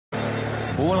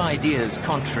All ideas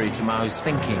contrary to Mao's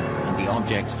thinking and the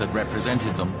objects that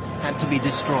represented them had to be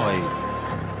destroyed.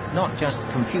 Not just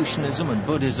Confucianism and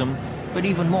Buddhism, but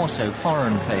even more so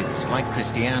foreign faiths like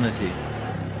Christianity.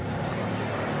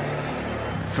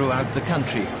 Throughout the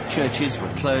country, churches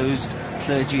were closed,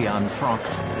 clergy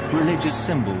unfrocked, religious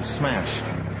symbols smashed.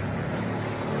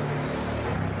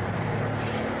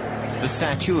 The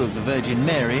statue of the Virgin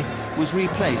Mary was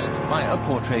replaced by a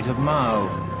portrait of Mao.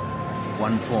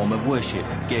 One form of worship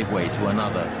gave way to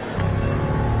another.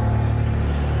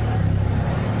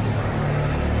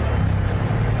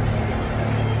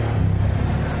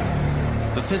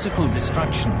 The physical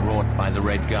destruction wrought by the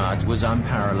Red Guards was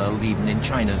unparalleled even in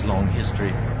China's long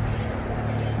history.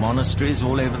 Monasteries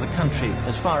all over the country,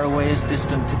 as far away as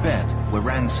distant Tibet, were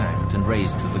ransacked and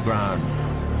razed to the ground.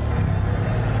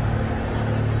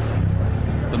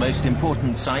 The most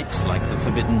important sites, like the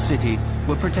Forbidden City,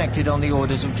 were protected on the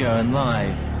orders of Zhou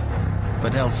Enlai.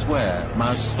 But elsewhere,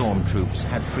 Mao's stormtroops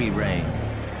had free rein.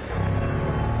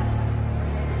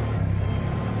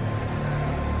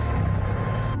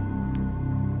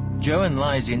 Zhou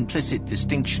Enlai's implicit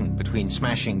distinction between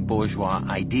smashing bourgeois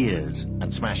ideas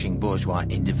and smashing bourgeois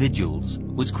individuals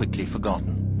was quickly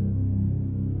forgotten.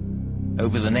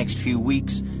 Over the next few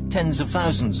weeks, tens of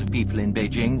thousands of people in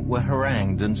Beijing were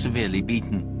harangued and severely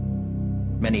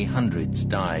beaten. Many hundreds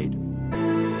died.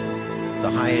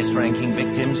 The highest-ranking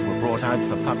victims were brought out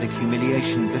for public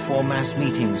humiliation before mass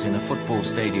meetings in a football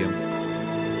stadium.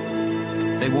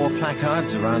 They wore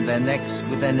placards around their necks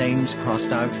with their names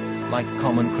crossed out, like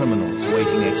common criminals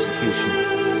awaiting execution.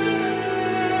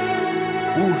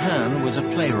 Wu Han was a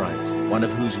playwright, one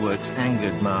of whose works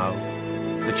angered Mao.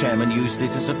 The chairman used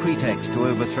it as a pretext to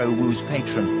overthrow Wu's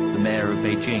patron, the mayor of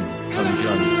Beijing, Peng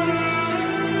Jun.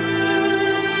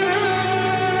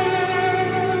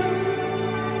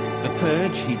 The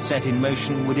purge he'd set in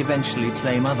motion would eventually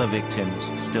claim other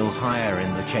victims, still higher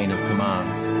in the chain of command.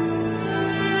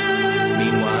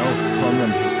 Meanwhile, Peng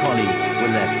and his colleagues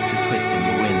were left to twist in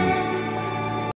the wind.